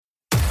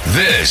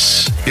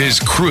This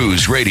is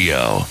Cruise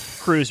Radio.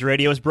 Cruise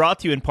Radio is brought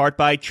to you in part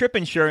by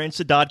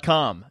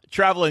TripInsurance.com.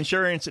 Travel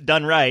insurance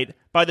done right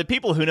by the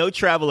people who know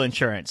travel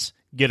insurance.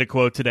 Get a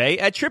quote today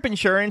at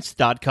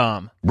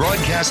TripInsurance.com.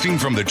 Broadcasting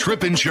from the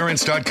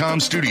TripInsurance.com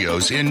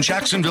studios in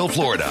Jacksonville,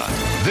 Florida.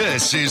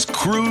 This is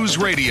Cruise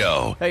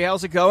Radio. Hey,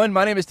 how's it going?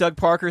 My name is Doug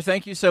Parker.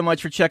 Thank you so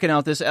much for checking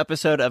out this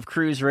episode of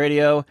Cruise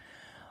Radio.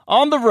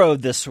 On the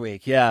road this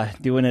week,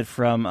 doing it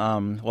from,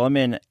 I'm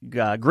in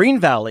Green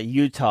Valley,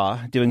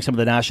 Utah, doing some of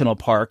the national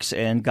parks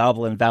and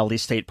Goblin Valley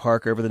State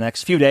Park over the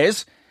next few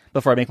days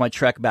before I make my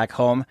trek back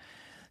home.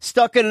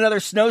 Stuck in another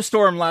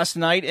snowstorm last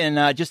night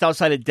in just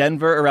outside of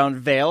Denver around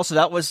Vail, so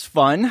that was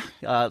fun.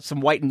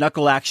 Some white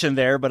knuckle action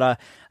there, but I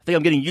think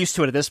I'm getting used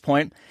to it at this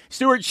point.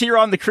 Stuart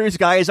Chiron, the cruise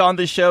guy, is on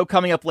the show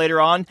coming up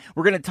later on.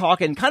 We're going to talk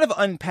and kind of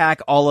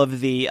unpack all of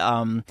the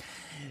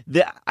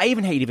I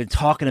even hate even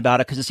talking about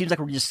it because it seems like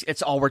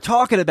it's all we're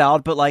talking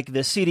about, but like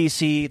the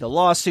CDC, the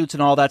lawsuits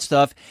and all that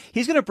stuff.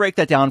 He's going to break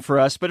that down for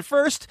us. But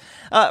first,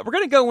 we're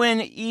going to go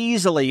in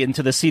easily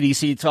into the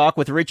CDC talk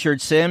with Richard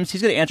Sims.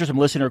 He's going to answer some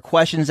listener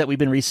questions that we've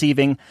been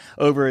receiving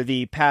over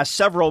the past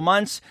several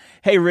months.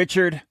 Hey,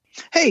 Richard.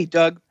 Hey,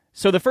 Doug.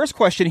 So the first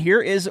question here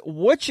is,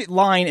 which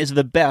line is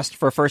the best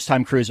for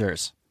first-time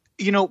cruisers?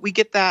 You know, we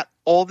get that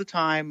all the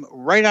time.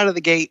 Right out of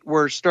the gate,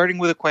 we're starting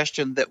with a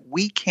question that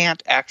we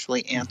can't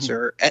actually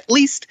answer, at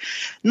least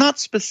not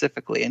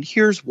specifically. And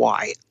here's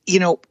why. You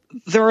know,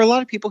 there are a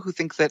lot of people who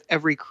think that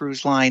every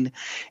cruise line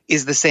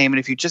is the same. And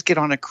if you just get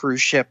on a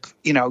cruise ship,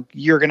 you know,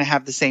 you're going to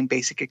have the same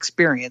basic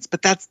experience.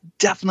 But that's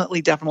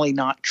definitely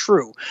not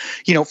true.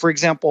 You know, for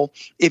example,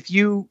 if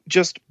you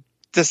just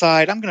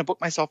decide, I'm going to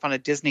book myself on a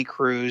Disney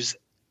cruise,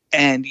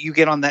 and you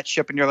get on that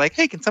ship and you're like,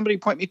 hey, can somebody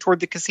point me toward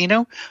the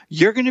casino?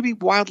 You're going to be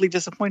wildly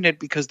disappointed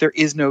because there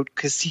is no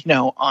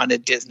casino on a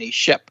Disney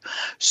ship.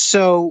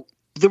 So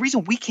the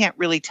reason we can't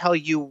really tell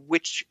you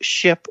which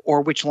ship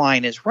or which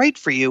line is right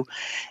for you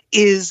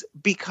is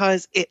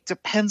because it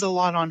depends a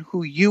lot on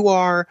who you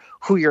are,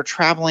 who you're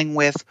traveling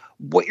with,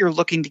 what you're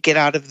looking to get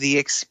out of the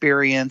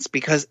experience,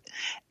 because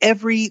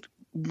every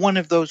one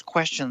of those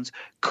questions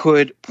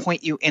could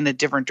point you in a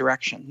different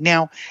direction.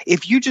 Now,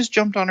 if you just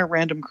jumped on a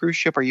random cruise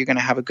ship, are you going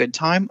to have a good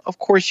time? Of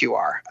course you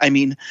are. I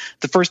mean,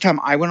 the first time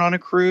I went on a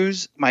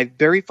cruise, my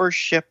very first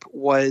ship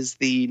was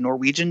the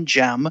Norwegian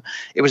Gem.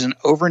 It was an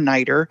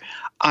overnighter.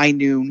 I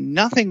knew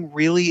nothing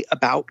really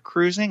about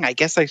cruising. I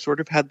guess I sort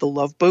of had the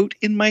Love Boat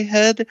in my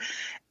head,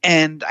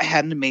 and I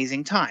had an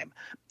amazing time.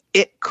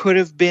 It could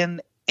have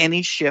been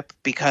any ship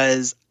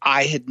because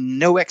I had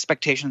no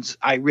expectations.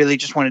 I really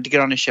just wanted to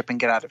get on a ship and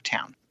get out of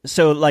town.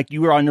 So like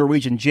you were on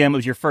Norwegian Gem, it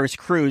was your first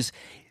cruise.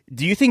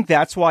 Do you think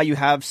that's why you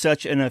have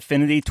such an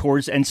affinity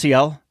towards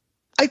NCL?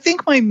 I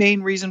think my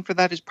main reason for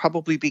that is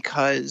probably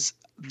because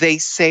they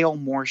sail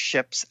more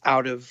ships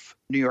out of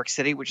New York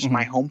City, which is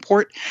my home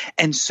port.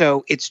 And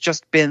so it's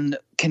just been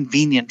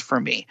convenient for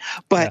me.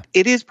 But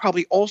it is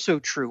probably also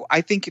true. I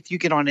think if you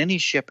get on any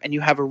ship and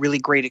you have a really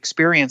great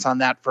experience on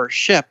that first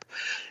ship,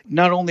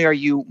 not only are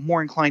you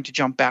more inclined to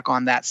jump back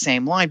on that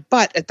same line,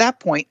 but at that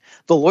point,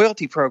 the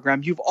loyalty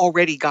program, you've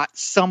already got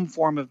some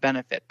form of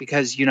benefit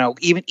because, you know,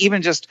 even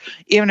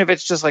if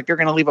it's just like they're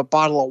going to leave a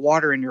bottle of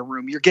water in your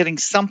room, you're getting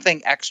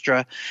something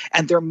extra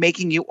and they're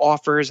making you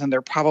offers and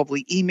they're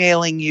probably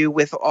emailing you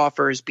with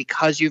offers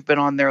because you've been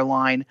on their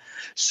line.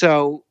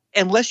 So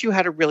unless you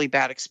had a really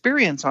bad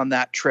experience on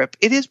that trip,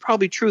 it is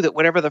probably true that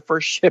whatever the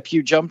first ship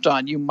you jumped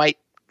on, you might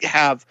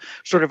have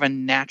sort of a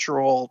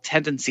natural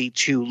tendency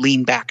to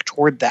lean back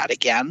toward that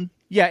again.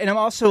 Yeah, and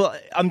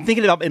I'm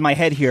thinking about in my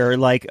head here,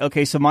 like,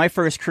 okay, so my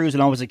first cruise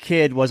when I was a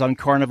kid was on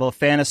Carnival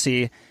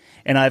Fantasy,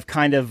 and I've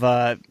kind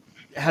of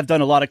have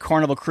done a lot of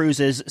Carnival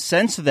cruises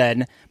since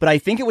then, but I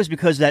think it was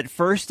because that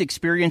first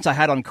experience I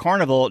had on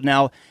Carnival.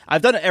 Now,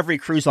 I've done every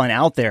cruise line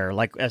out there,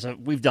 like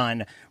we've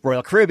done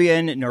Royal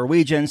Caribbean,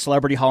 Norwegian,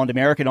 Celebrity, Holland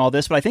American, all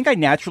this, but I think I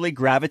naturally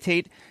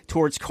gravitate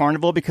towards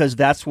Carnival because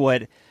that's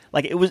what,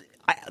 like, it was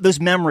those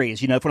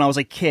memories, you know, when I was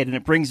a kid, and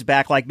it brings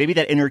back, like, maybe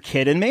that inner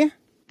kid in me.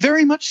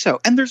 Very much so.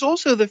 And there's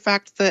also the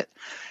fact that,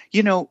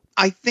 you know,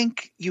 I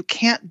think you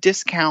can't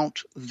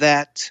discount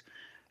that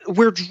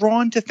we're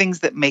drawn to things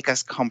that make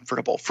us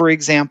comfortable. For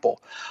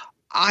example,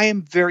 I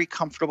am very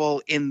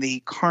comfortable in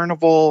the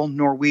Carnival,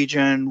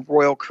 Norwegian,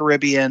 Royal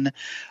Caribbean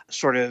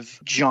sort of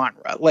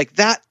genre. Like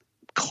that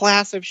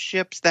class of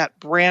ships, that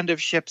brand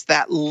of ships,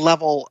 that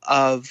level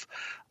of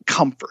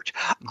comfort.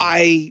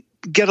 I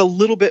get a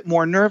little bit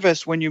more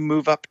nervous when you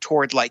move up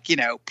toward, like, you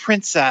know,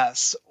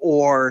 Princess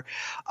or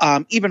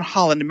even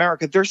Holland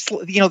America. There's,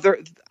 you know,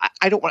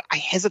 I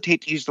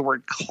hesitate to use the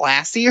word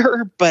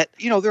classier, but,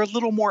 you know, they're a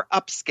little more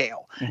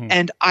upscale. Mm-hmm.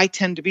 And I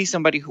tend to be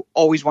somebody who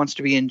always wants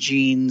to be in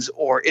jeans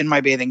or in my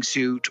bathing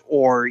suit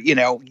or, you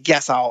know,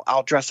 yes,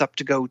 I'll dress up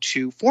to go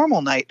to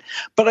formal night,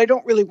 but I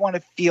don't really want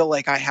to feel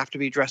like I have to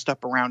be dressed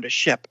up around a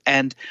ship.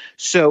 And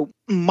so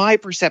my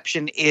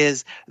perception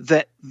is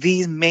that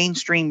these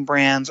mainstream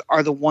brands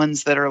are the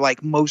ones that are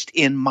like most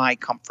in my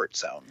comfort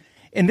zone.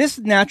 And this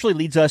naturally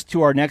leads us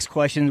to our next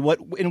question.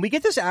 And we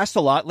get this asked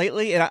a lot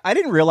lately, and I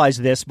didn't realize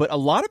this, but a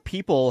lot of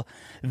people,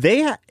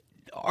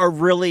 are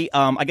really,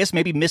 I guess,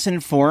 maybe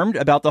misinformed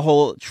about the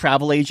whole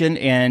travel agent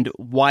and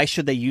why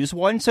should they use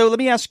one. So let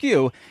me ask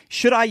you,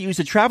 should I use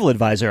a travel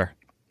advisor?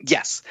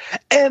 Yes.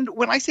 And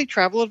when I say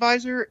travel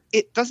advisor,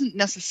 it doesn't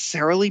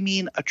necessarily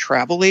mean a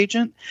travel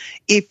agent.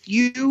 If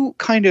you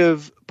kind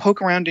of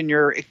poke around in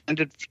your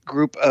extended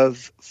group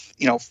of,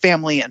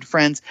 family and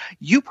friends,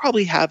 you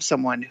probably have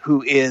someone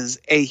who is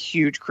a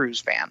huge cruise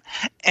fan,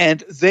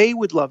 and they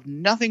would love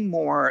nothing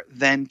more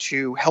than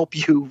to help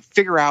you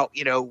figure out,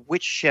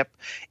 which ship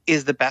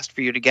is the best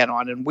for you to get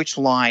on and which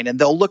line. And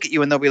they'll look at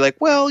you and they'll be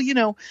like, well,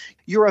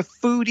 you're a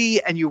foodie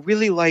and you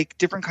really like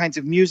different kinds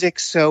of music,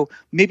 so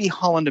maybe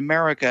Holland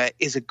America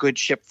is a good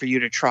ship for you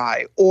to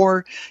try.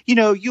 Or,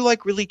 you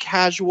like really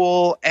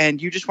casual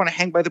and you just want to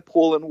hang by the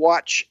pool and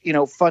watch,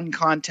 fun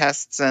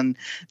contests and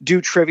do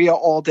trivia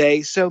all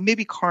day. So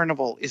maybe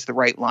Carnival is the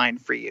right line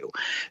for you.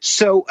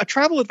 So a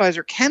travel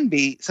advisor can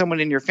be someone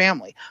in your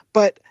family,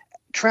 but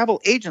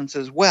travel agents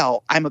as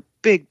well. I'm a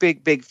big,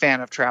 big, big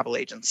fan of travel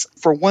agents.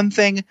 For one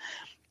thing,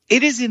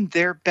 it is in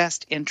their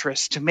best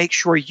interest to make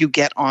sure you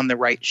get on the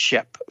right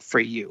ship for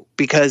you.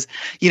 Because,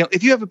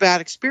 if you have a bad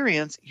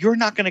experience, you're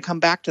not going to come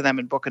back to them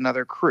and book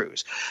another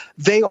cruise.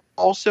 They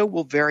also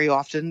will very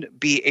often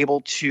be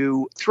able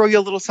to throw you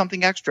a little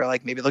something extra,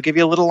 like maybe they'll give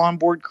you a little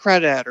onboard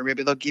credit, or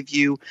maybe they'll give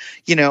you,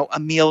 a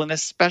meal in a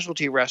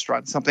specialty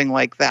restaurant, something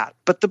like that.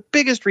 But the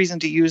biggest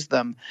reason to use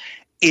them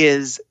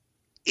is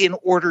in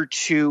order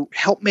to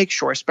help make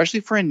sure,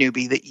 especially for a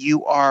newbie, that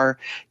you are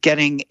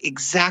getting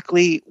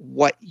exactly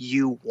what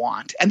you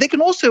want. And they can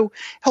also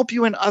help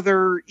you in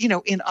other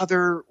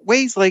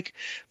ways. Like,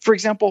 for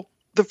example,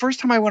 the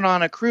first time I went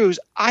on a cruise,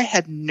 I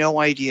had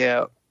no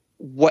idea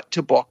what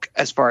to book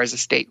as far as a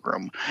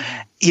stateroom.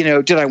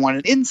 Did I want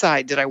an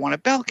inside? Did I want a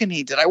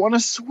balcony? Did I want a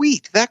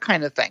suite? That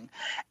kind of thing.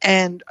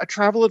 And a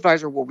travel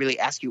advisor will really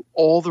ask you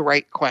all the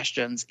right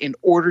questions in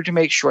order to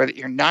make sure that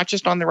you're not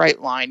just on the right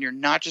line, you're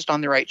not just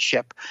on the right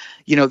ship.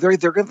 They're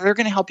going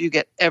to help you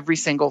get every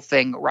single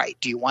thing right.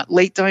 Do you want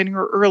late dining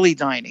or early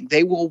dining?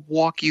 They will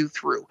walk you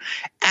through.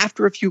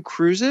 After a few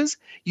cruises,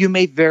 you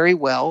may very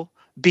well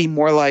be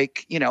more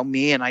like,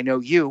 me, and I know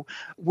you,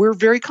 we're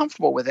very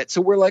comfortable with it.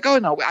 So we're like, oh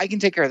no, I can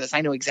take care of this.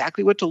 I know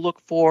exactly what to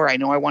look for. I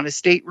know I want a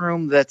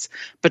stateroom that's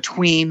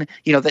between,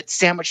 that's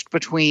sandwiched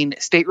between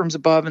staterooms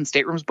above and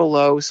staterooms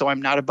below. So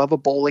I'm not above a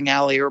bowling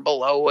alley or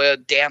below a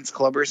dance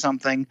club or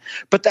something.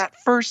 But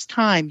that first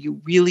time,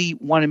 you really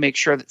want to make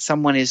sure that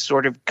someone is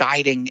sort of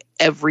guiding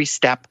every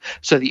step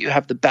so that you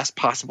have the best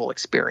possible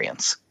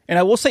experience. And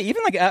I will say,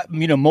 even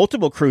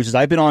multiple cruises,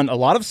 I've been on a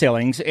lot of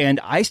sailings, and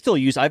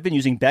I've been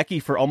using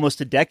Becky for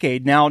almost a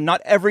decade now. Not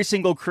every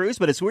single cruise,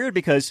 but it's weird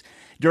because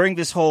during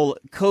this whole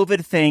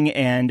COVID thing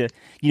and,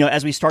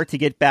 as we start to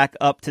get back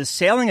up to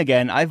sailing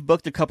again, I've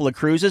booked a couple of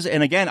cruises.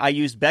 And again, I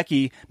used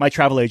Becky, my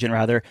travel agent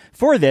rather,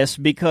 for this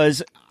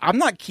because I'm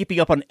not keeping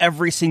up on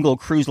every single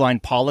cruise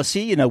line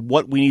policy,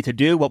 what we need to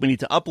do, what we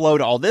need to upload,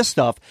 all this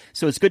stuff.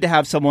 So it's good to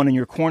have someone in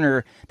your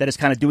corner that is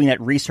kind of doing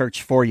that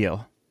research for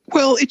you.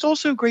 Well, it's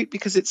also great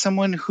because it's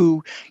someone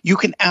who you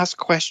can ask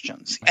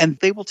questions and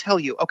they will tell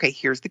you, okay,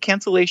 here's the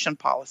cancellation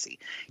policy.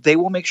 They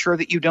will make sure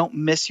that you don't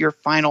miss your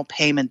final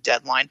payment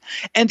deadline.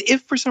 And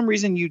if for some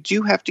reason you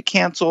do have to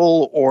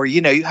cancel or,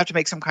 you have to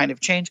make some kind of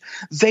change,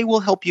 they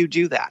will help you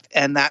do that.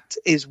 And that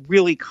is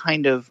really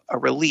kind of a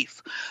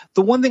relief.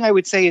 The one thing I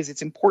would say is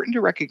it's important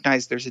to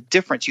recognize there's a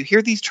difference. You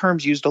hear these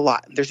terms used a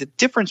lot. There's a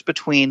difference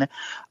between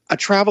a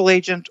travel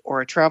agent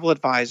or a travel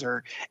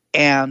advisor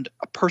and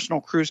a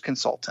personal cruise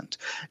consultant.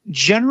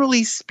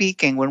 Generally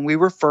speaking, when we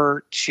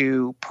refer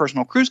to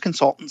personal cruise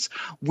consultants,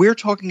 we're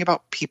talking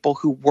about people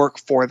who work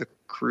for the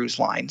cruise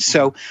line.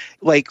 So,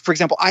 like, for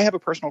example, I have a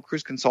personal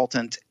cruise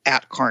consultant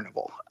at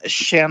Carnival.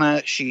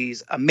 Shanna,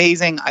 she's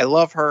amazing. I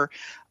love her.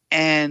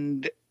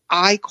 And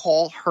I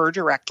call her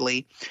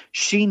directly.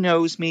 She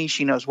knows me.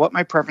 She knows what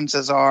my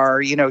preferences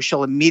are.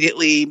 She'll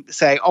immediately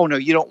say, oh, no,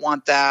 you don't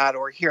want that.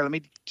 Or here, let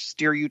me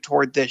steer you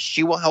toward this.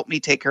 She will help me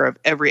take care of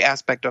every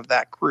aspect of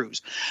that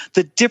cruise.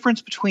 The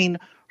difference between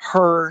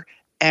her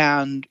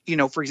and,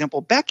 for example,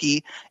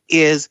 Becky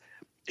is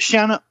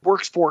Shanna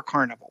works for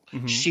Carnival.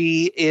 Mm-hmm.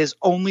 She is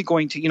only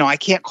going to, I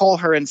can't call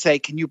her and say,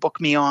 can you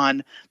book me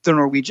on the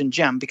Norwegian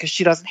Gem? Because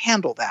she doesn't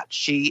handle that.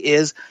 She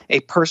is a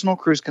personal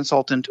cruise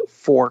consultant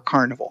for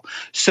Carnival.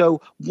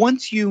 So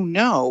once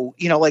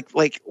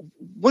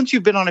once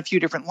you've been on a few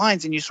different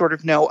lines and you sort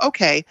of know,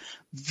 okay,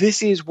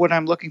 this is what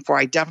I'm looking for.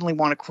 I definitely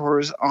want to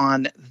cruise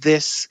on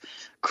this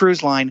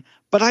cruise line,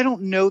 but I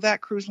don't know that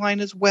cruise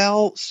line as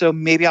well. So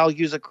maybe I'll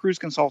use a cruise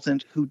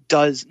consultant who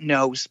does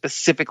know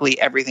specifically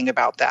everything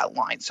about that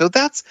line. So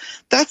that's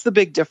the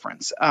big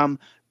difference.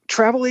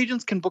 Travel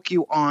agents can book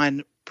you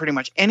on pretty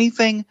much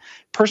anything.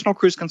 Personal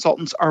cruise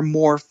consultants are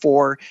more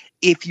for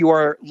if you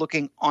are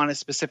looking on a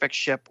specific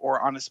ship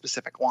or on a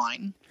specific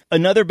line.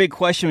 Another big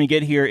question we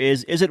get here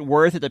is it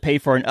worth it to pay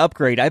for an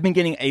upgrade? I've been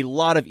getting a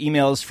lot of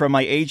emails from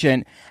my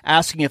agent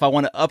asking if I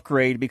want to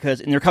upgrade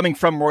and they're coming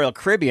from Royal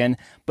Caribbean,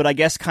 but I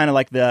guess kind of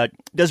like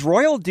does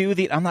Royal do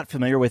I'm not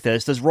familiar with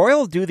this. Does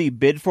Royal do the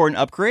bid for an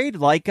upgrade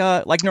like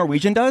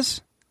Norwegian does?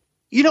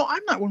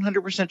 I'm not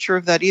 100% sure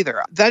of that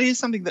either. That is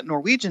something that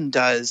Norwegian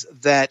does,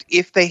 that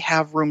if they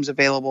have rooms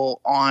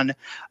available on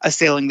a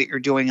sailing that you're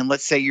doing, and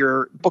let's say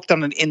you're booked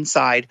on an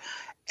inside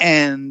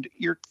and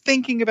you're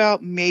thinking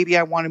about maybe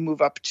I want to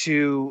move up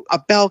to a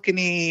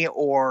balcony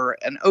or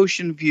an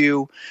ocean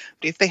view,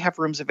 if they have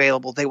rooms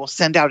available, they will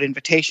send out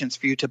invitations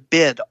for you to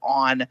bid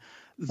on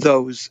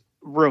those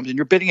rooms, and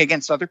you're bidding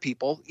against other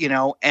people,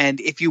 and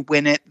if you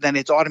win it, then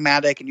it's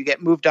automatic and you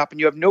get moved up and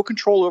you have no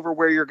control over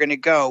where you're going to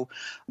go.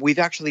 We've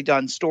actually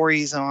done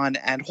stories on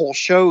and whole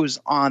shows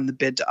on the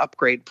bid to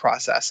upgrade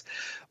process.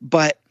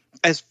 But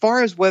as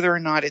far as whether or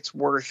not it's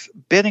worth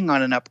bidding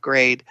on an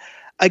upgrade,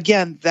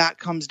 again, that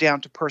comes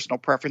down to personal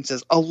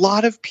preferences. A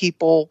lot of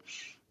people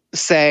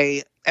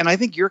say, and I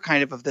think you're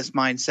kind of this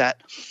mindset,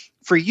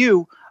 for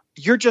you,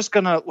 you're just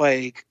going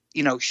to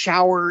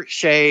shower,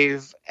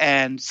 shave,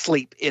 and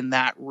sleep in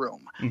that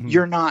room. Mm-hmm.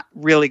 You're not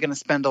really going to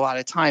spend a lot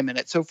of time in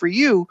it. So for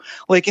you,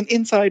 like an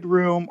inside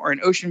room or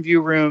an ocean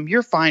view room,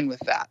 you're fine with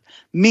that.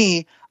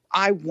 Me,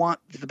 I want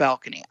the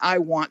balcony. I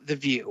want the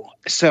view.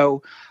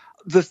 So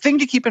the thing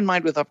to keep in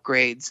mind with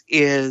upgrades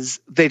is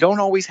they don't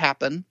always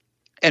happen.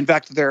 In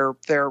fact, they're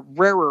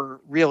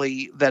rarer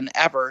really than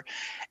ever.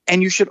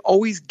 And you should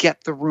always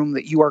get the room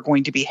that you are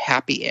going to be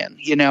happy in.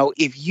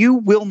 If you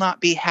will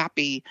not be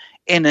happy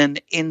in an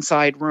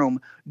inside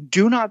room,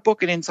 do not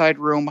book an inside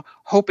room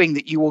hoping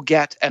that you will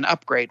get an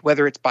upgrade,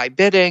 whether it's by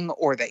bidding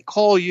or they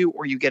call you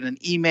or you get an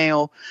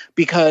email,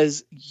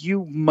 because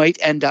you might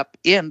end up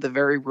in the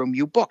very room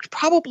you booked.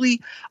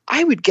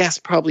 I would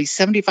guess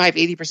 75,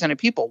 80% of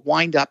people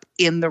wind up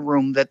in the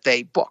room that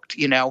they booked.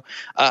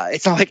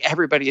 It's not like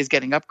everybody is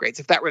getting upgrades.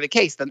 If that were the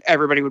case, then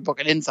everybody would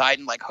book an inside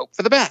and hope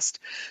for the best.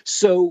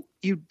 So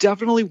you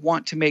definitely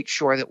want to make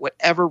sure that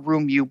whatever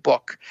room you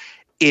book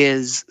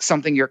is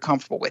something you're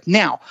comfortable with.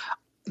 Now,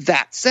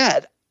 that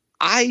said,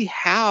 I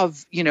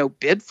have,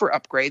 bid for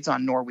upgrades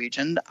on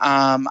Norwegian.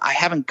 I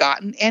haven't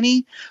gotten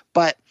any,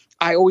 but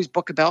I always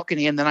book a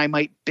balcony and then I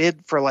might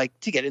bid for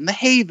to get in the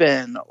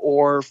Haven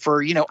or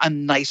for, a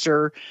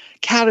nicer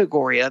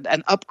category,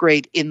 an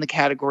upgrade in the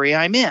category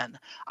I'm in.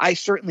 I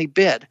certainly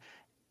bid.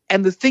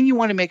 And the thing you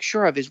want to make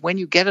sure of is when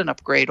you get an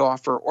upgrade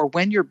offer or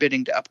when you're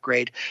bidding to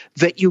upgrade,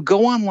 that you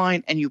go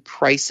online and you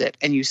price it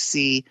and you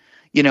see,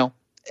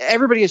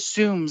 everybody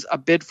assumes a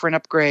bid for an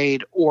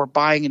upgrade or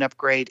buying an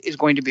upgrade is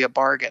going to be a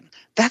bargain.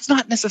 That's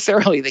not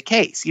necessarily the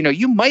case.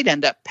 You might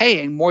end up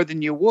paying more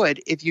than you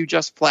would if you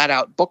just flat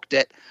out booked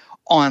it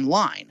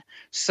online.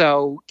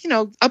 So,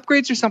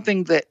 upgrades are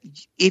something that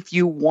if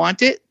you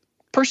want it,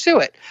 pursue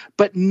it,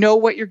 but know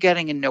what you're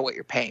getting and know what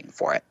you're paying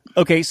for it.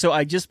 Okay, so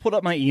I just pulled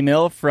up my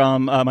email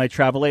from my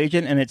travel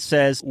agent, and it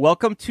says,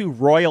 "Welcome to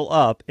Royal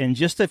Up. In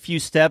just a few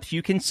steps,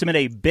 you can submit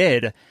a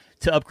bid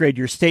to upgrade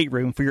your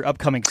stateroom for your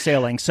upcoming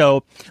sailing."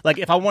 So,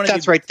 if I wanted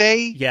That's right.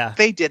 They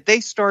did.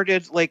 They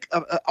started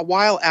a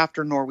while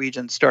after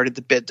Norwegian started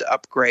the bid to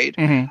upgrade.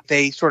 Mm-hmm.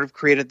 They sort of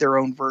created their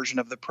own version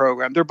of the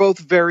program. They're both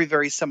very,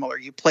 very similar.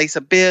 You place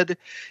a bid,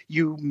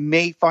 you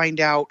may find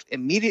out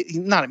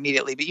not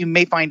immediately, but you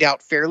may find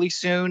out fairly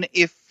soon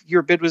if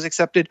your bid was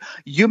accepted.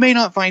 You may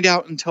not find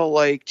out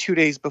until 2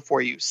 days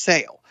before you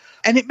sail.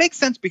 And it makes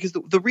sense because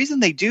the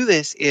reason they do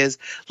this is,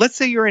 let's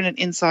say you're in an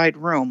inside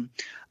room,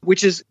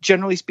 which is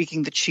generally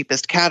speaking the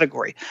cheapest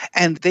category,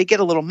 and they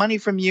get a little money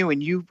from you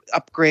and you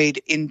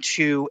upgrade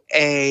into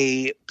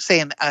a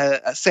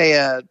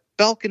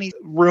balcony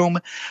room,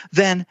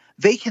 then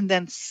they can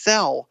then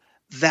sell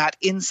that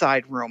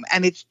inside room.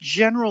 And it's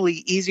generally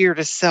easier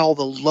to sell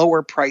the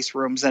lower price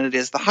rooms than it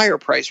is the higher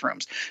price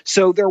rooms.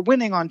 So they're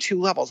winning on two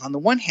levels. On the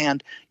one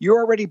hand, you're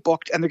already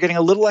booked and they're getting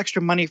a little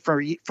extra money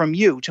from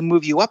you to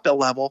move you up a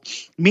level.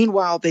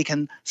 Meanwhile, they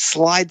can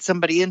slide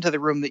somebody into the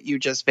room that you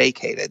just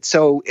vacated.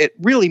 So it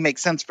really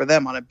makes sense for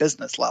them on a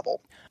business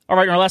level. All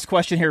right, our last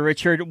question here,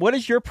 Richard. What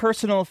is your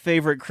personal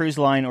favorite cruise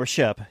line or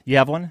ship? You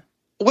have one?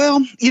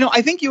 Well,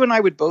 I think you and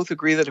I would both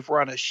agree that if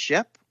we're on a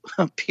ship,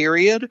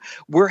 period,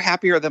 we're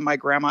happier than my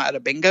grandma at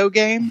a bingo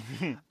game.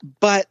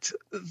 But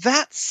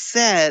that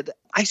said,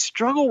 I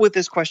struggle with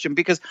this question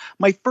because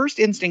my first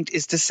instinct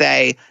is to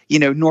say,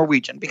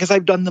 Norwegian, because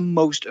I've done the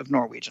most of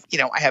Norwegian.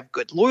 I have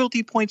good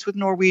loyalty points with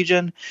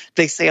Norwegian.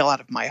 They sail out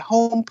of my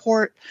home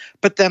port.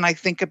 But then I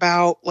think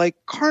about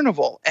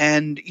Carnival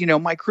and,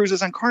 my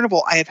cruises on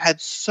Carnival. I have had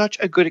such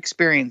a good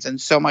experience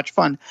and so much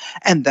fun.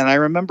 And then I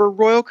remember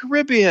Royal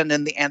Caribbean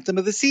and the Anthem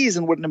of the Seas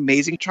and what an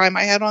amazing time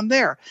I had on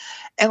there.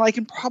 And I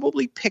can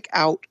probably pick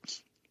out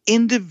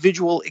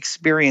individual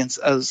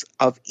experiences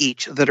of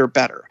each that are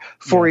better.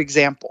 For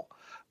example,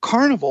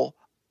 Carnival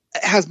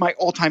has my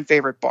all-time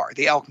favorite bar,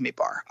 the Alchemy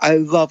Bar. I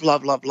love,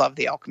 love, love, love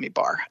the Alchemy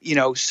Bar.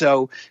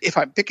 So if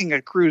I'm picking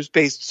a cruise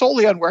based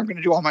solely on where I'm going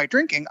to do all my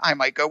drinking, I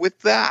might go with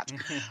that.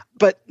 Mm-hmm.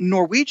 But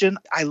Norwegian,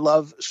 I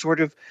love sort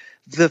of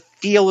the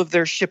feel of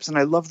their ships, and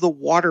I love the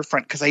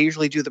waterfront because I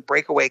usually do the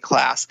breakaway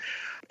class.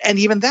 And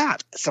even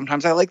that,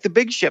 sometimes I like the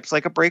big ships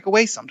like a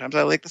Breakaway. Sometimes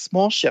I like the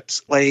small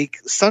ships like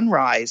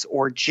Sunrise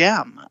or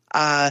Gem.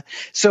 And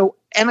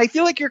I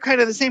feel like you're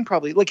kind of the same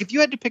probably. If you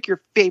had to pick your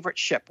favorite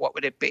ship, what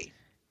would it be?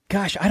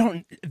 Gosh,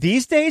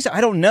 these days,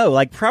 I don't know.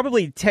 Like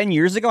probably 10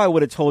 years ago, I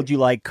would have told you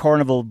like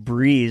Carnival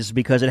Breeze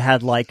because it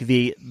had like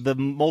the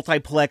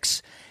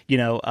multiplex,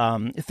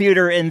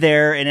 theater in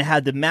there and it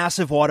had the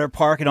massive water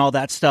park and all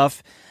that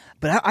stuff.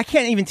 But I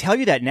can't even tell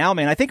you that now,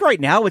 man. I think right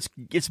now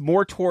it's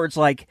more towards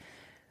like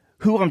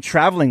who I'm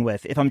traveling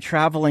with. If I'm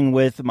traveling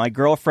with my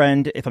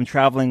girlfriend, if I'm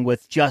traveling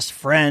with just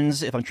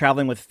friends, if I'm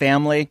traveling with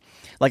family,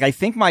 like I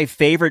think my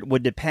favorite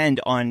would depend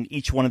on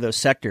each one of those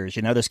sectors,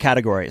 those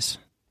categories.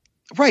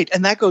 Right.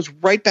 And that goes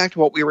right back to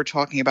what we were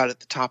talking about at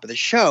the top of the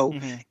show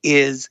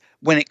is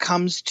when it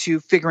comes to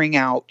figuring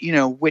out,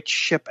 which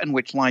ship and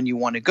which line you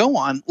want to go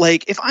on.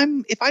 Like if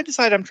I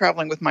decide I'm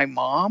traveling with my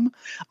mom,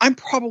 I'm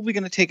probably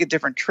going to take a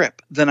different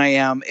trip than I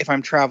am if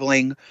I'm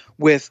traveling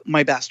with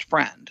my best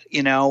friend.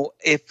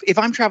 If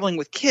I'm traveling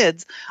with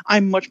kids,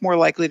 I'm much more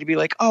likely to be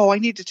like, oh, I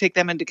need to take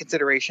them into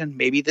consideration.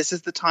 Maybe this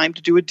is the time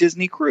to do a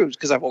Disney cruise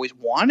because I've always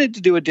wanted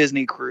to do a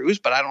Disney cruise,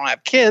 but I don't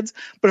have kids.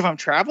 But if I'm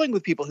traveling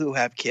with people who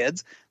have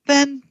kids,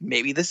 then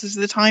maybe this is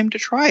the time to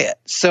try it.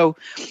 So,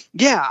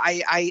 yeah,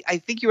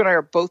 I think you and I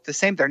are both the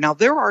same there. Now,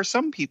 there are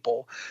some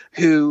people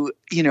who,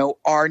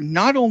 are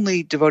not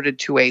only devoted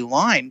to a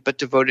line, but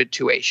devoted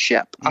to a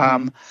ship.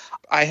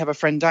 I have a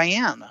friend,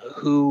 Diane,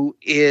 who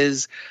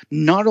is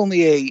not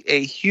only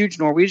a huge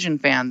Norwegian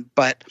fan,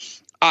 but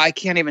I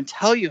can't even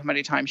tell you how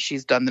many times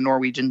she's done the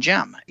Norwegian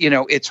Gem.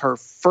 It's her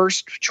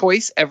first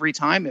choice every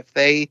time. If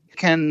they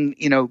can,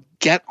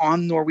 get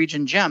on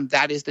Norwegian Gem,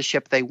 that is the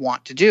ship they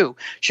want to do.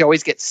 She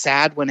always gets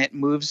sad when it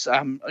moves.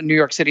 New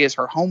York City is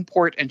her home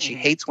port, and she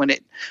hates when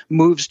it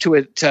moves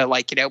to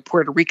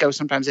Puerto Rico.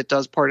 Sometimes it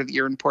does part of the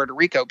year in Puerto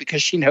Rico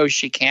because she knows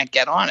she can't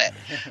get on it.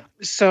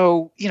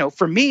 So,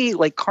 for me,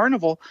 like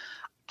Carnival,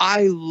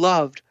 I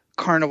loved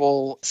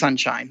Carnival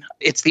Sunshine.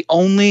 It's the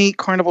only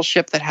Carnival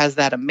ship that has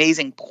that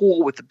amazing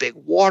pool with the big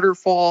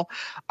waterfall.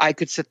 I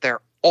could sit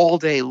there all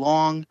day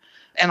long,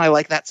 and I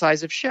like that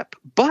size of ship.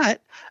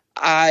 But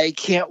I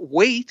can't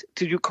wait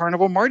to do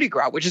Carnival Mardi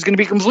Gras, which is going to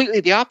be completely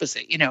the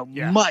opposite,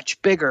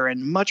 much bigger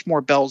and much more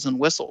bells and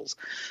whistles.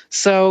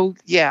 So,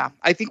 yeah,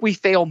 I think we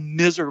fail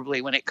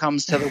miserably when it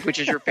comes to the which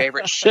is your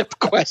favorite ship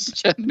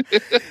question.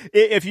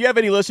 If you have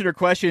any listener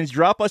questions,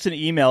 drop us an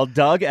email,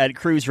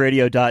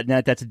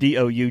 Doug@cruiseradio.net. That's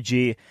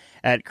DOUG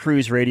at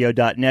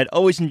cruiseradio.net.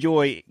 Always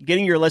enjoy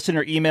getting your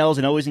listener emails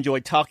and always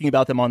enjoy talking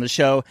about them on the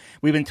show.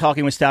 We've been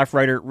talking with staff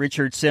writer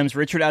Richard Sims.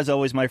 Richard, as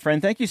always, my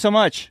friend, thank you so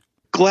much.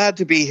 Glad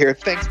to be here.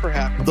 Thanks for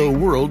having me. The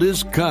world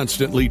is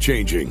constantly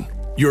changing.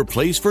 Your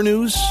place for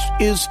news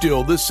is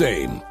still the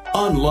same.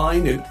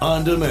 Online and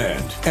on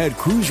demand at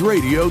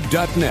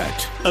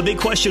cruiseradio.net. A big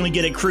question we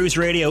get at Cruise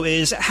Radio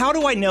is, how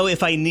do I know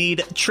if I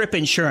need trip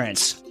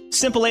insurance?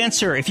 Simple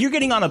answer. If you're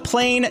getting on a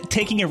plane,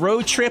 taking a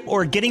road trip,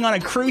 or getting on a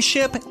cruise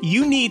ship,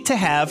 you need to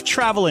have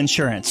travel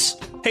insurance.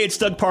 Hey, it's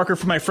Doug Parker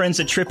from my friends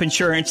at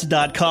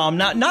tripinsurance.com.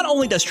 Not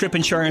only does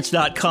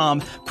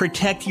tripinsurance.com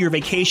protect your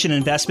vacation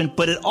investment,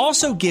 but it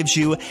also gives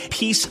you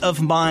peace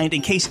of mind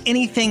in case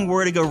anything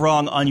were to go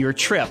wrong on your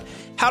trip.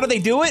 How do they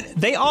do it?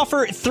 They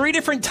offer 3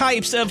 different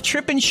types of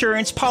trip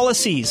insurance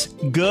policies.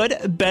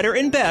 Good, better,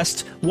 and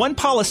best. One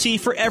policy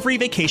for every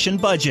vacation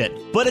budget.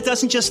 But it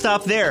doesn't just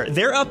stop there.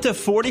 They're up to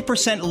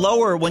 40%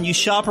 lower when you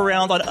shop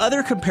around on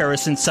other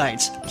comparison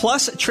sites.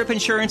 Plus,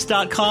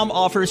 tripinsurance.com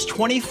offers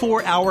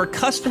 24-hour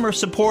customer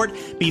support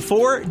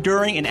before,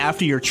 during, and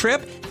after your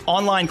trip,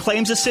 online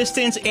claims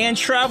assistance, and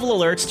travel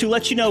alerts to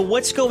let you know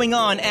what's going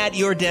on at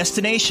your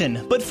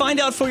destination. But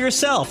find out for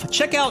yourself.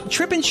 Check out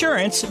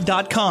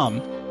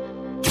tripinsurance.com.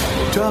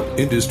 Top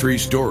industry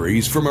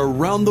stories from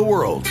around the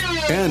world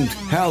and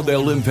how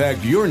they'll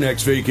impact your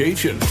next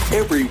vacation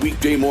every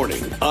weekday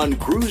morning on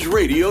Cruise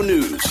Radio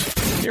News.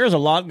 There's a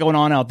lot going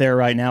on out there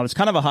right now. It's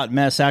kind of a hot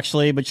mess,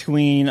 actually,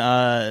 between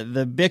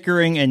the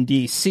bickering in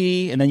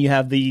D.C., and then you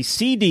have the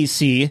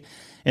CDC,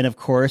 and of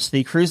course,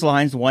 the cruise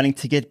lines wanting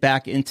to get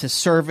back into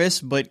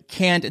service, but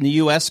can't in the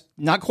U.S.,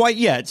 not quite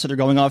yet. So they're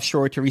going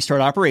offshore to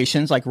restart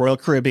operations like Royal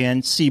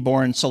Caribbean,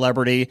 Seabourn,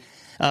 Celebrity.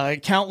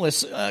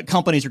 Countless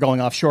companies are going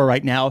offshore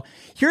right now.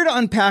 Here to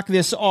unpack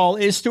this all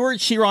is Stuart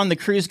Chiron, the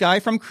cruise guy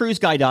from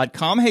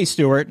cruiseguy.com. Hey,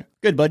 Stuart.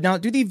 Good, bud. Now,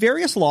 do the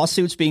various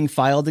lawsuits being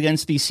filed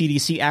against the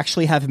CDC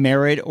actually have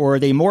merit, or are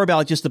they more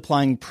about just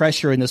applying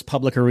pressure in this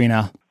public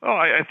arena? Oh,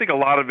 I think a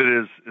lot of it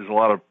is a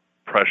lot of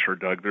pressure,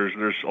 Doug.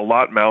 There's a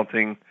lot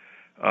mounting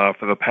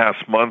for the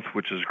past month,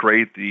 which is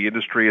great. The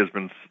industry has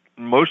been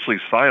mostly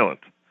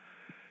silent.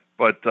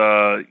 But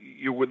the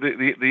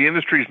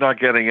industry is not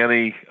getting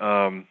any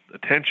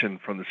attention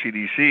from the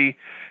CDC,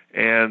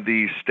 and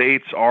the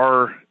states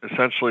are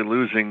essentially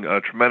losing a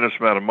tremendous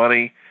amount of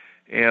money,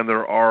 and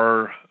there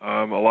are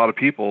a lot of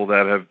people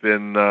that have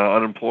been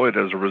unemployed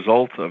as a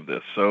result of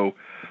this. So,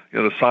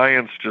 the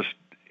science just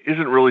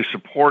isn't really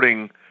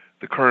supporting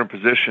the current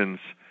positions,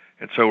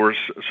 and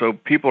so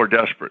people are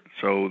desperate.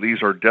 So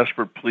these are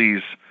desperate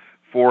pleas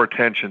for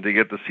attention to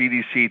get the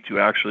CDC to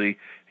actually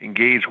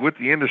engage with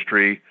the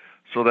industry,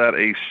 so that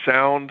a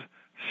sound,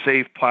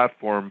 safe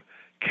platform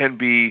can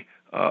be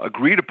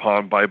agreed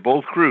upon by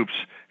both groups,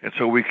 and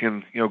so we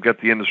can, get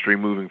the industry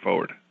moving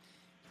forward.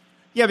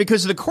 Yeah,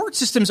 because the court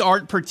systems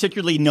aren't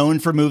particularly known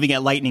for moving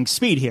at lightning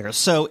speed here.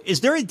 So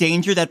is there a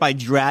danger that by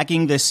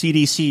dragging the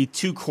CDC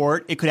to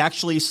court, it could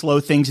actually slow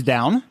things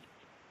down?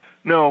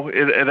 No,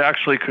 it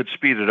actually could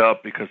speed it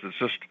up because it's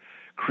just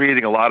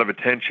creating a lot of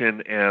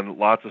attention and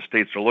lots of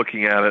states are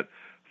looking at it.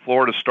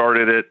 Florida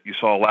started it. You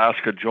saw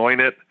Alaska join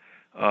it.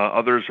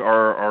 Others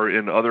are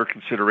in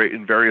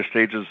in various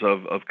stages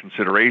of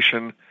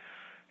consideration.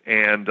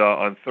 And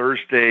on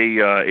Thursday,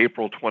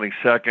 April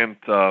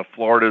 22nd,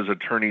 Florida's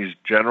attorneys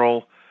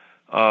general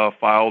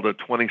filed a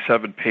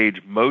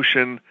 27-page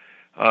motion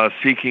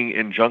seeking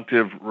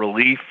injunctive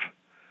relief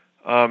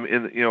at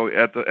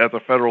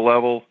the federal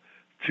level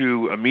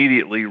to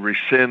immediately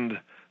rescind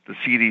the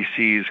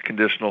CDC's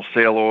conditional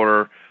sale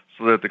order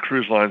so that the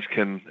cruise lines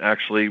can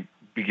actually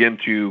begin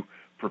to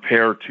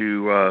prepare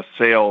to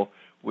sail,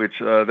 which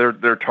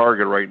their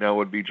target right now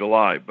would be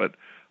July. But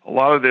a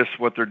lot of this,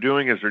 what they're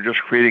doing is they're just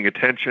creating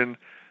attention.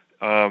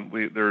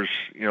 There's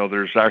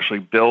actually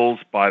bills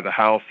by the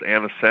House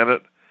and the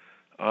Senate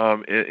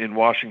in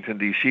Washington,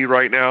 D.C.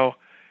 right now,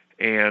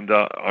 and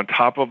on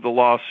top of the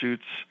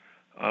lawsuits.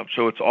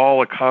 So it's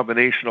all a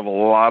combination of a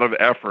lot of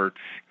efforts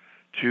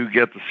to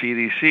get the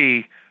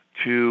CDC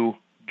to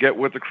get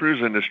with the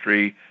cruise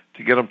industry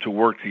to get them to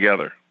work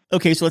together.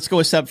 Okay, so let's go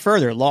a step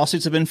further.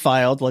 Lawsuits have been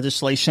filed.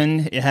 Legislation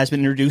has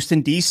been introduced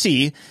in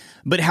D.C.,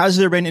 but has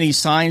there been any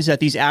signs that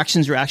these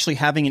actions are actually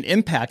having an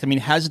impact? I mean,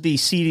 has the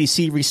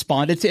CDC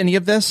responded to any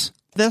of this?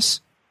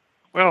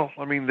 Well,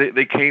 I mean,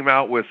 they came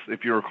out with,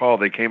 if you recall,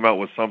 they came out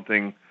with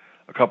something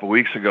a couple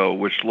weeks ago,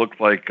 which looked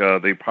like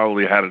they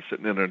probably had it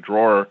sitting in a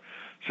drawer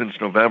since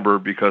November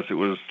because it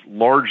was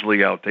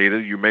largely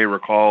outdated. You may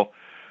recall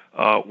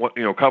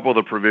a couple of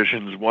the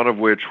provisions, one of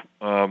which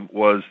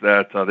was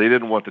that they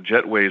didn't want the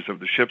jetways of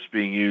the ships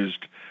being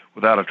used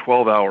without a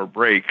 12-hour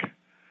break.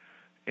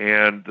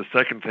 And the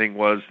second thing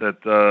was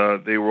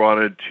that they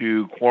wanted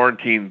to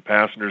quarantine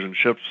passengers and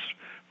ships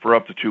for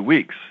up to 2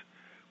 weeks,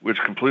 which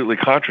completely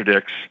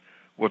contradicts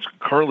what's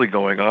currently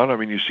going on. I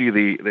mean, you see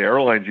the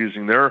airlines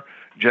using their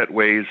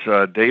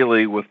jetways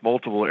daily with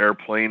multiple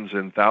airplanes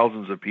and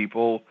thousands of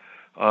people.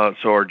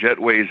 So are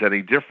jetways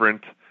any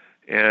different?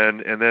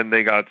 And then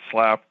they got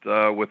slapped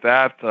with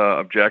that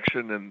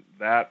objection, and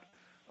that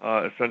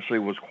essentially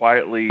was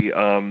quietly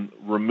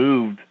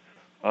removed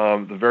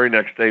the very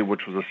next day,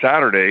 which was a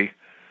Saturday.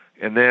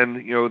 And then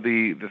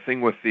the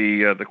thing with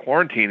the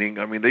quarantining.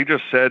 I mean, they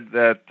just said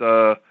that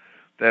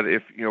that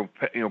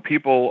if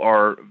people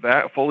are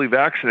fully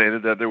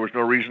vaccinated, that there was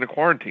no reason to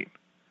quarantine.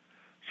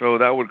 So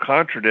that would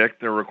contradict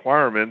their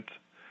requirement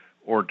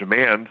or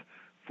demand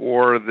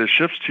for the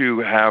ships to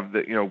have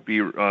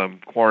be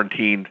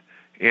quarantined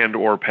and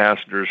or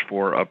passengers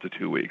for up to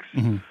 2 weeks.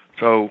 Mm-hmm.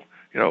 So,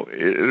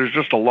 there's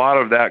just a lot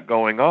of that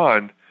going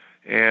on,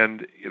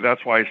 and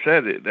that's why I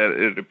said that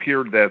it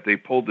appeared that they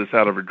pulled this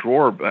out of a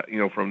drawer,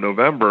 from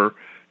November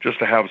just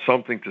to have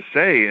something to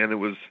say, and it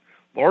was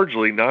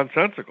largely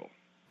nonsensical.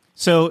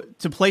 So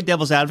to play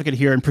devil's advocate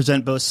here and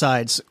present both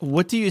sides,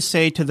 what do you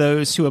say to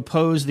those who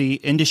oppose the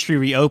industry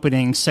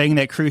reopening, saying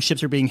that cruise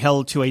ships are being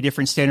held to a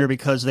different standard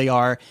because they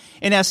are,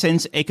 in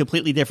essence, a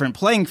completely different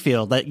playing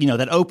field? That,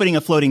 that opening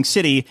a floating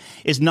city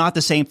is not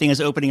the same thing as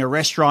opening a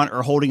restaurant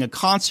or holding a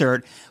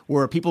concert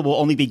where people will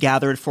only be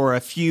gathered for a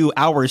few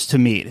hours to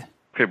meet.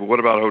 Okay, but what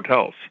about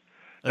hotels?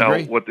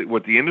 Agree. Now,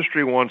 what the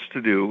industry wants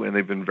to do, and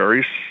they've been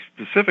very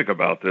specific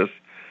about this,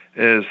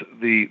 is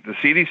the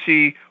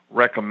CDC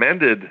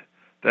recommended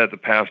that the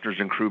passengers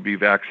and crew be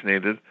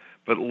vaccinated,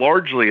 but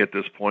largely at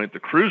this point, the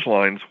cruise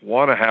lines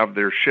want to have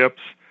their ships,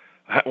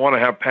 want to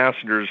have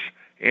passengers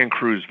and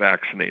crews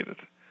vaccinated.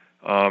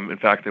 In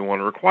fact, they want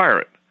to require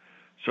it.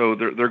 So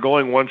they're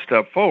going one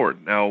step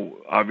forward. Now,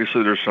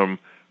 obviously, there's some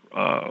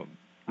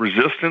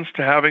resistance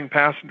to having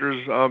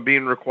passengers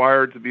being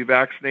required to be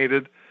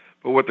vaccinated,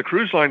 but what the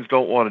cruise lines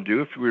don't want to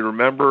do, if we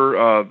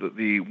remember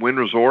the Wynn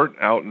Resort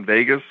out in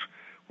Vegas,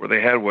 where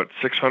they had,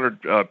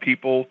 600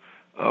 people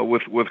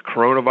with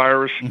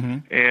coronavirus,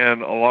 mm-hmm.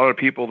 and a lot of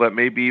people that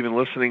may be even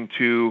listening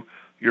to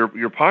your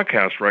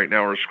podcast right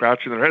now are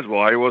scratching their heads. Well,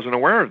 I wasn't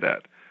aware of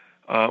that.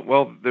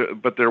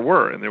 But there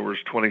were, and there was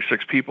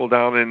 26 people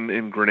down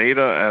in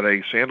Grenada at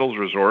a Sandals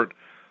resort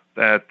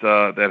that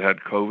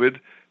had COVID,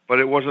 but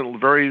it wasn't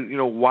very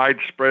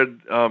widespread.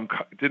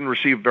 Didn't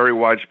receive very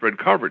widespread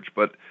coverage.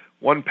 But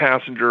one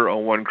passenger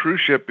on one cruise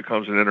ship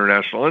becomes an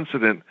international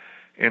incident,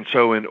 and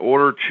so in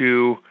order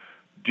to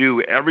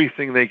do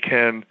everything they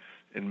can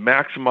and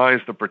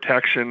maximize the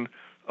protection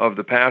of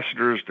the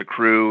passengers, the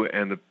crew,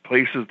 and the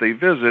places they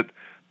visit,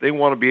 they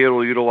want to be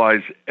able to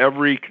utilize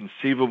every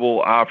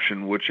conceivable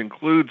option, which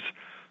includes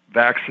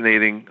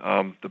vaccinating,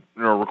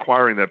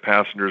 requiring that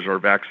passengers are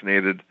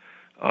vaccinated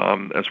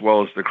as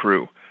well as the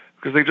crew,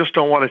 because they just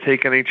don't want to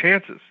take any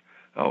chances.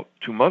 Now,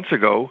 2 months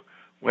ago,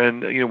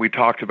 when we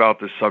talked about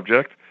this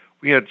subject,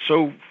 we had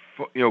so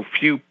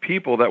few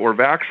people that were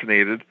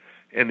vaccinated,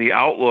 and the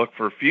outlook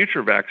for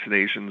future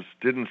vaccinations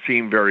didn't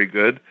seem very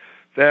good,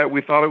 that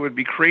we thought it would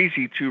be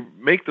crazy to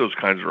make those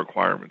kinds of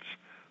requirements.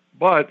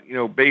 But,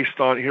 based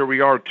on, here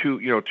we are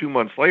 2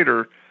 months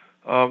later,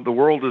 the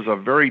world is a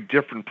very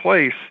different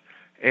place,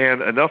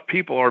 and enough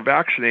people are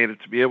vaccinated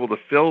to be able to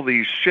fill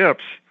these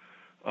ships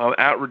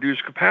at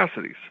reduced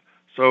capacities.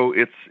 So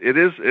it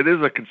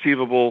is a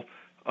conceivable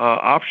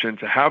option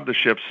to have the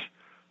ships,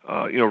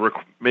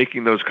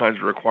 making those kinds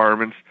of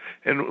requirements.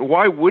 And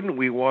why wouldn't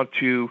we want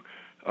to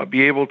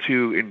be able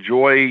to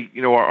enjoy,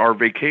 our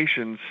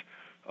vacations,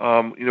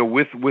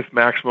 with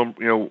maximum,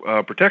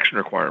 protection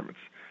requirements?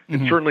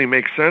 Mm-hmm. It certainly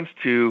makes sense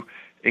to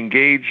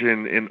engage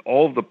in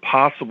all of the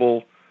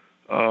possible,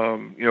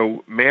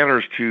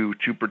 manners to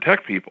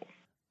protect people.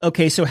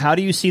 Okay, so how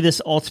do you see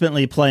this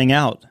ultimately playing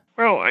out?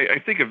 Well, I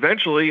think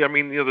eventually,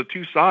 the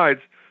two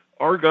sides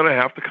are going to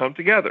have to come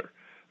together.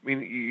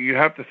 You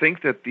have to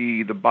think that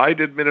the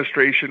Biden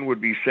administration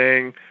would be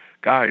saying,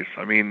 guys,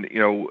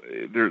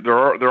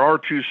 there are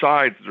two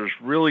sides. There's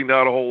really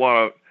not a whole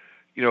lot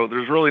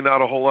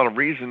of,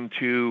 reason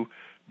to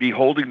be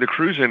holding the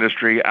cruise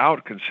industry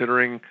out,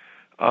 considering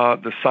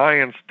the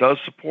science does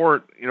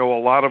support, a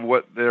lot of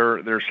what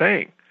they're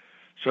saying.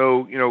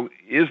 So,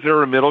 is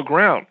there a middle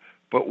ground?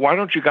 But why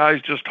don't you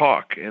guys just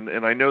talk?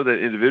 And I know that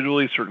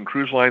individually certain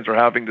cruise lines are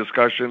having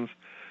discussions,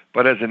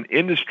 but as an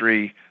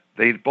industry,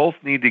 they both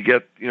need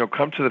to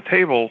come to the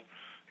table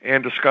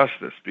and discuss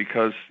this,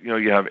 because,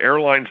 you have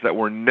airlines that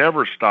were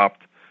never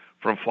stopped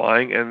from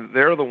flying, and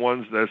they're the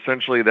ones that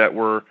essentially that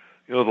were,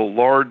 the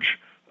largest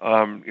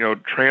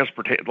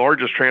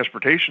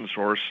transportation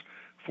source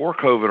for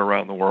COVID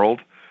around the world.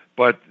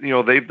 But,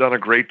 they've done a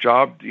great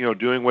job,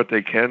 doing what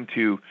they can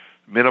to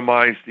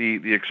minimize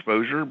the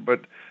exposure.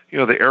 But,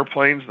 the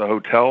airplanes, the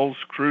hotels,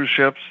 cruise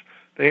ships,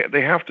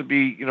 they have to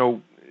be,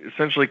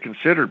 essentially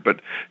considered. But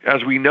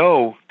as we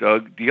know,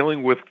 Doug,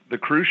 dealing with the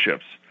cruise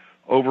ships,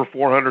 over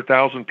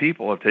 400,000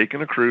 people have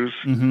taken a cruise,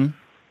 mm-hmm.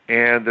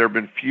 and there have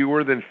been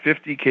fewer than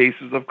 50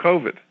 cases of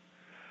COVID.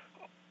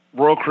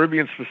 Royal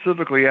Caribbean,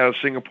 specifically out of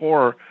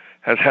Singapore,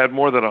 has had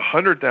more than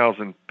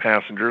 100,000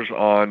 passengers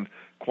on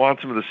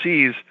Quantum of the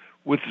Seas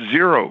with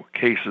 0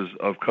 cases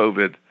of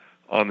COVID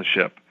on the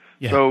ship.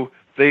 Yeah. So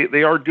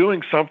they are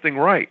doing something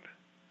right.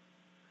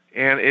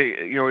 And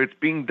it's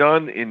being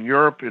done in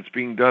Europe, it's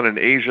being done in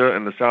Asia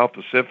and the South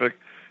Pacific,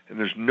 and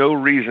there's no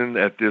reason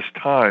at this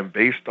time,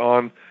 based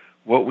on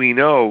what we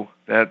know,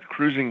 that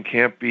cruising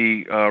can't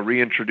be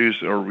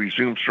reintroduced or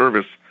resume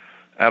service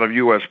out of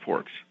U.S.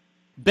 ports.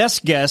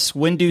 Best guess,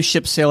 when do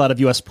ships sail out of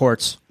U.S.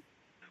 ports?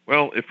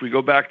 Well, if we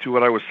go back to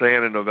what I was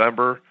saying in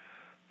November,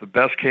 the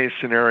best case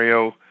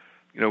scenario,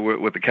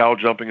 with the cow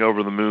jumping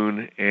over the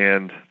moon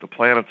and the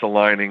planets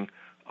aligning,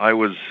 I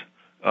was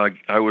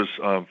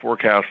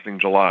forecasting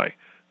July.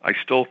 I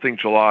still think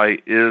July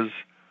is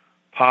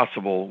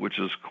possible, which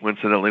is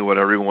coincidentally what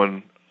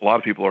a lot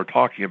of people are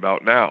talking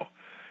about now.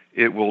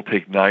 It will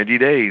take 90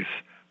 days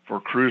for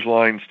cruise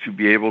lines to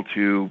be able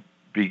to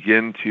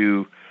begin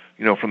to,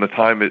 from the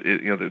time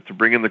to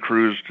bring in the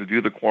crews, to do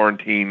the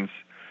quarantines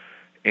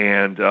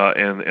and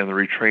the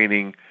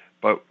retraining.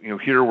 But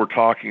here we're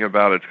talking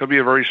about it's going to be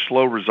a very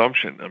slow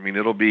resumption.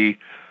 It'll be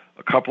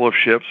a couple of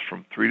ships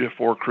from 3 to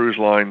 4 cruise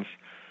lines.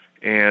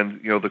 And,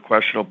 the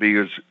question will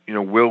be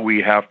will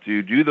we have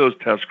to do those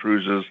test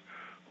cruises,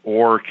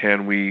 or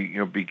can we,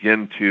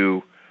 begin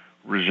to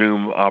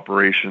resume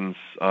operations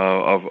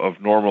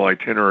of normal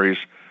itineraries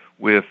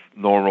with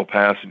normal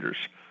passengers?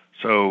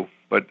 So,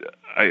 but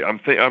I'm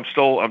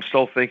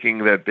still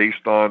thinking that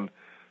based on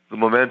the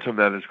momentum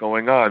that is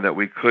going on, that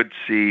we could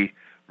see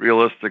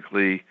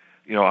realistically,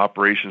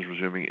 operations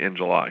resuming in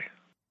July.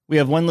 We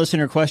have one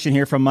listener question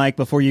here from Mike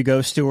before you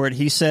go, Stuart.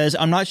 He says,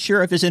 I'm not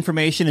sure if this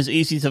information is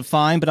easy to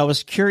find, but I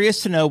was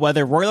curious to know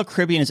whether Royal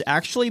Caribbean is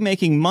actually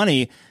making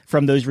money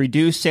from those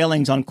reduced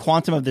sailings on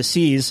Quantum of the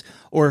Seas,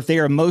 or if they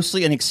are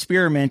mostly an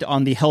experiment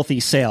on the Healthy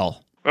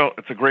Sail. Well,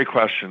 it's a great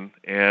question,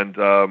 and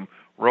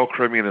Royal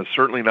Caribbean is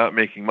certainly not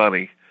making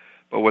money,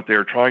 but what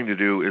they're trying to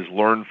do is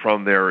learn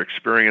from their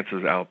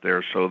experiences out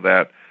there so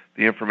that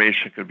the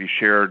information can be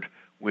shared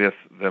with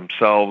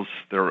themselves,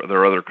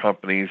 their other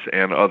companies,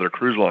 and other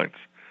cruise lines.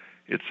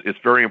 It's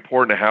very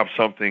important to have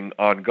something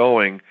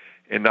ongoing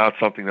and not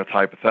something that's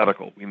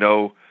hypothetical. We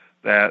know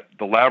that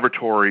the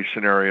laboratory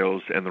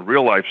scenarios and the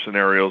real-life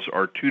scenarios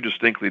are two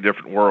distinctly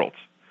different worlds.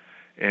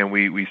 And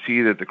we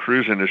see that the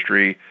cruise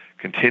industry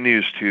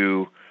continues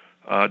to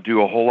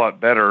do a whole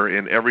lot better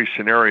in every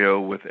scenario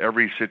with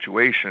every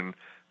situation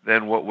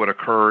than what would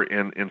occur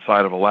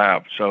inside of a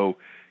lab. So,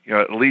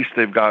 at least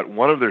they've got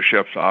one of their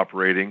ships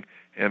operating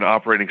and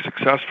operating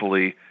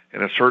successfully,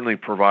 and it certainly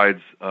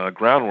provides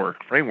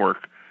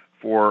framework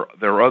for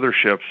their other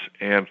ships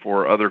and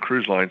for other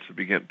cruise lines to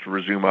begin to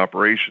resume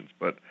operations.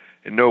 But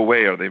in no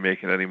way are they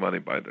making any money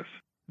by this.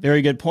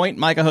 Very good point.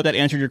 Mike, I hope that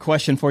answered your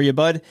question for you,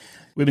 bud.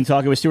 We've been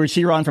talking with Stuart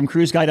Chiron from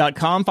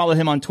CruiseGuy.com. Follow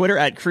him on Twitter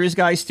at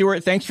CruiseGuy.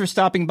 Stuart, thanks for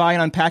stopping by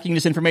and unpacking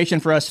this information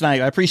for us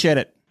tonight. I appreciate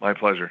it. My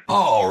pleasure.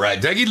 All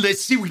right, Dougie, let's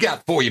see what we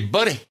got for you,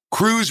 buddy.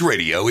 Cruise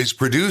Radio is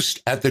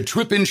produced at the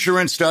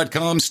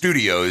TripInsurance.com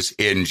studios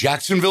in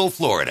Jacksonville,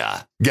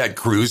 Florida. Get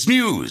cruise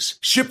news,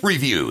 ship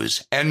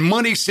reviews, and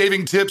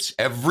money-saving tips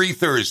every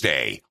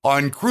Thursday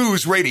on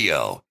Cruise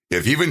Radio.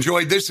 If you've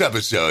enjoyed this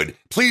episode,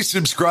 please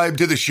subscribe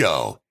to the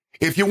show.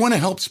 If you want to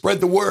help spread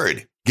the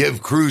word,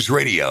 give Cruise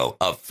Radio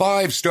a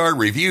 5-star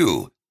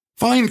review.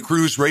 Find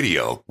Cruise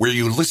Radio where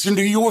you listen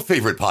to your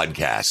favorite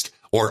podcast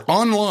or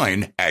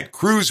online at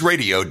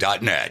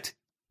cruiseradio.net.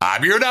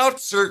 I'm your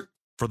announcer.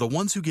 For the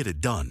ones who get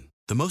it done,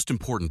 the most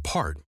important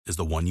part is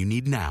the one you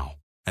need now.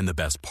 And the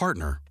best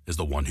partner is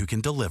the one who can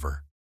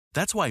deliver.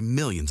 That's why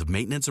millions of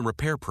maintenance and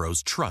repair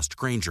pros trust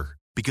Grainger,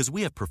 because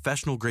we have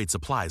professional-grade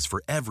supplies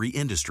for every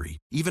industry,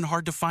 even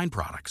hard-to-find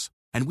products.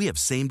 And we have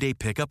same-day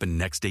pickup and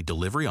next-day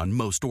delivery on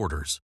most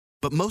orders.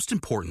 But most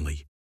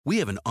importantly, we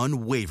have an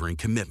unwavering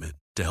commitment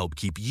to help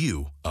keep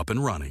you up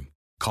and running.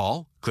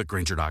 Call, click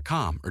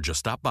Grainger.com, or just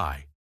stop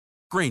by.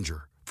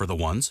 Grainger, for the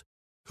ones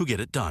who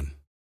get it done.